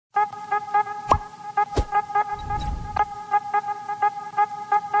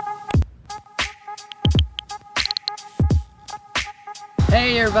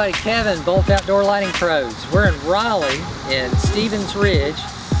everybody, Kevin, Bolt Outdoor Lighting Pros. We're in Raleigh in Stevens Ridge.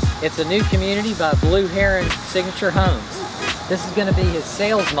 It's a new community by Blue Heron Signature Homes. This is going to be his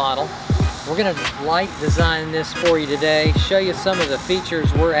sales model. We're going to light design this for you today, show you some of the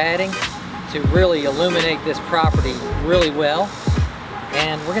features we're adding to really illuminate this property really well.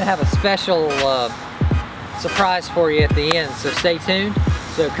 And we're going to have a special surprise for you at the end, so stay tuned.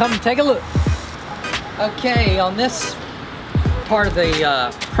 So come and take a look. Okay, on this part of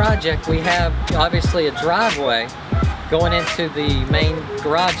the project we have obviously a driveway going into the main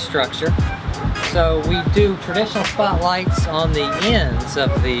garage structure. So we do traditional spotlights on the ends of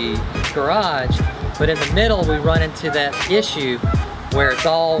the garage, but in the middle we run into that issue where it's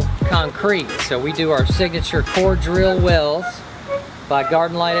all concrete. So we do our signature core drill wells by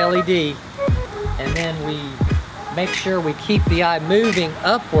Garden Light LED, and then we make sure we keep the eye moving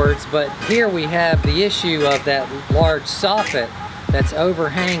upwards, but here we have the issue of that large soffit that's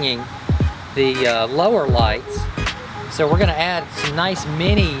overhanging the lower lights. So we're going to add some nice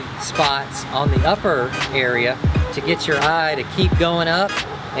mini spots on the upper area to get your eye to keep going up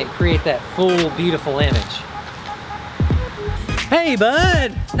and create that full beautiful image. Hey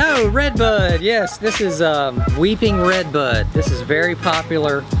bud! No, redbud. Yes, this is weeping redbud. This is very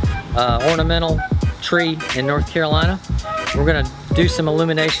popular ornamental tree in North Carolina. We're going to do some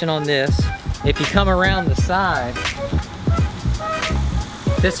illumination on this. If you come around the side,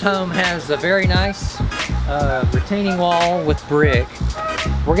 this home has a very nice retaining wall with brick.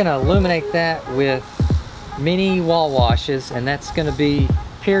 We're going to illuminate that with mini wall washes, and that's going to be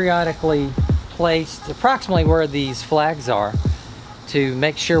periodically placed approximately where these flags are to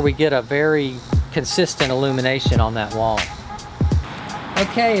make sure we get a very consistent illumination on that wall.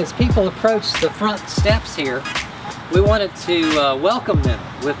 Okay, as people approach the front steps here, we wanted to welcome them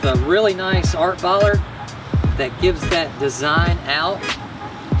with a really nice art bollard that gives that design out.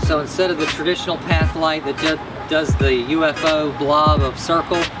 So instead of the traditional path light that does the UFO blob of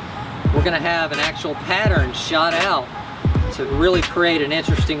circle, we're going to have an actual pattern shot out to really create an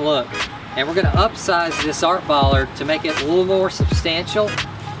interesting look. And we're going to upsize this art bollard to make it a little more substantial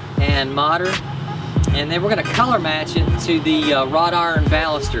and modern. And then we're going to color match it to the wrought iron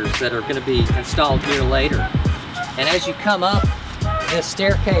balusters that are going to be installed here later. And as you come up this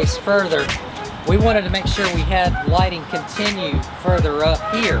staircase further, we wanted to make sure we had lighting continue further up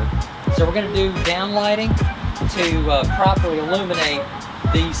here. So we're going to do down lighting to properly illuminate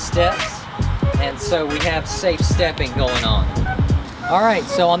these steps, and so we have safe stepping going on. Alright,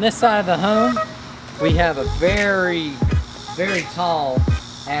 so on this side of the home, we have a very tall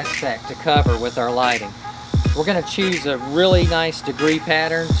aspect to cover with our lighting. We're going to choose a really nice degree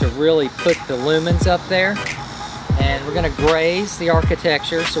pattern to really put the lumens up there, and we're going to graze the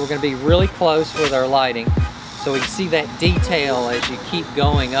architecture, so we're going to be really close with our lighting so we can see that detail as you keep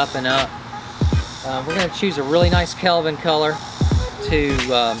going up and up. We're going to choose a really nice Kelvin color to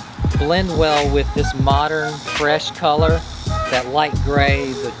blend well with this modern fresh color, that light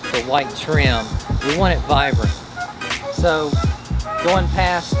gray, the white trim. We want it vibrant. So going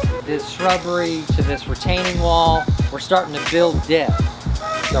past this shrubbery to this retaining wall, we're starting to build depth.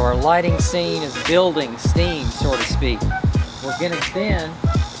 So our lighting scene is building steam, so to speak. We're going to then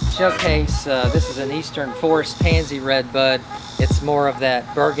showcase, this is an Eastern Forest Pansy Redbud. It's more of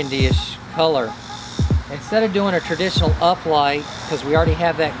that burgundy-ish color. Instead of doing a traditional uplight, because we already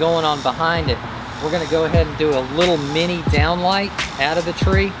have that going on behind it, we're going to go ahead and do a little mini downlight out of the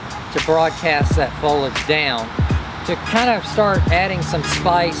tree to broadcast that foliage down, to kind of start adding some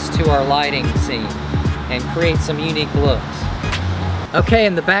spice to our lighting scene and create some unique looks. Okay,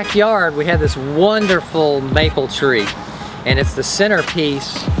 in the backyard we have this wonderful maple tree, and it's the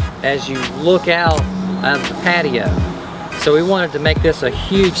centerpiece as you look out of the patio. So we wanted to make this a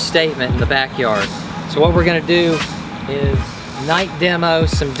huge statement in the backyard. So what we're going to do is night demo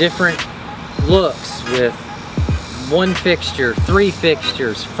some different looks with 1 fixture, 3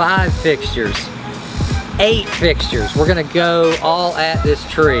 fixtures, 5 fixtures, 8 fixtures. We're going to go all at this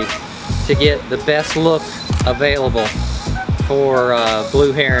tree to get the best look available for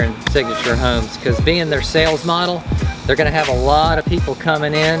Blue Heron Signature Homes, because being their sales model, they're going to have a lot of people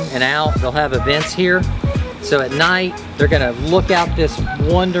coming in and out. They'll have events here. So at night, they're going to look out this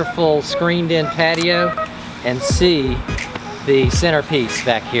wonderful screened-in patio and see the centerpiece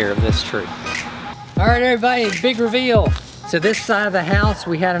back here of this tree. All right, everybody, big reveal. So this side of the house,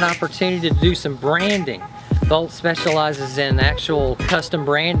 we had an opportunity to do some branding. Bolt specializes in actual custom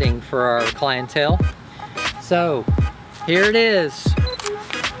branding for our clientele. So here it is.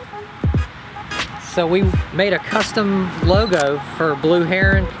 So we made a custom logo for Blue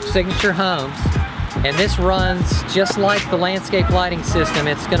Heron Signature Homes. And this runs just like the landscape lighting system.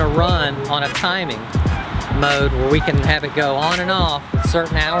 It's gonna run on a timing mode where we can have it go on and off at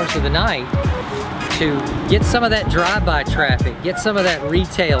certain hours of the night to get some of that drive-by traffic, get some of that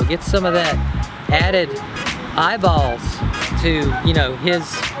retail, get some of that added eyeballs to, you know,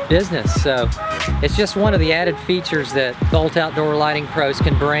 his business. So it's just one of the added features that Bolt Outdoor Lighting Pros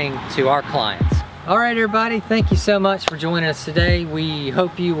can bring to our clients. All right, everybody, thank you so much for joining us today. We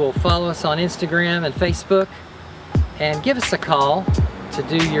hope you will follow us on Instagram and Facebook and give us a call to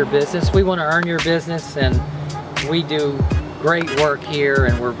do your business. We want to earn your business, and we do great work here,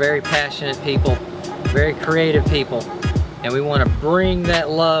 and we're very passionate people, very creative people, and we want to bring that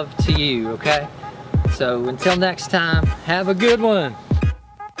love to you, okay? So until next time, have a good one.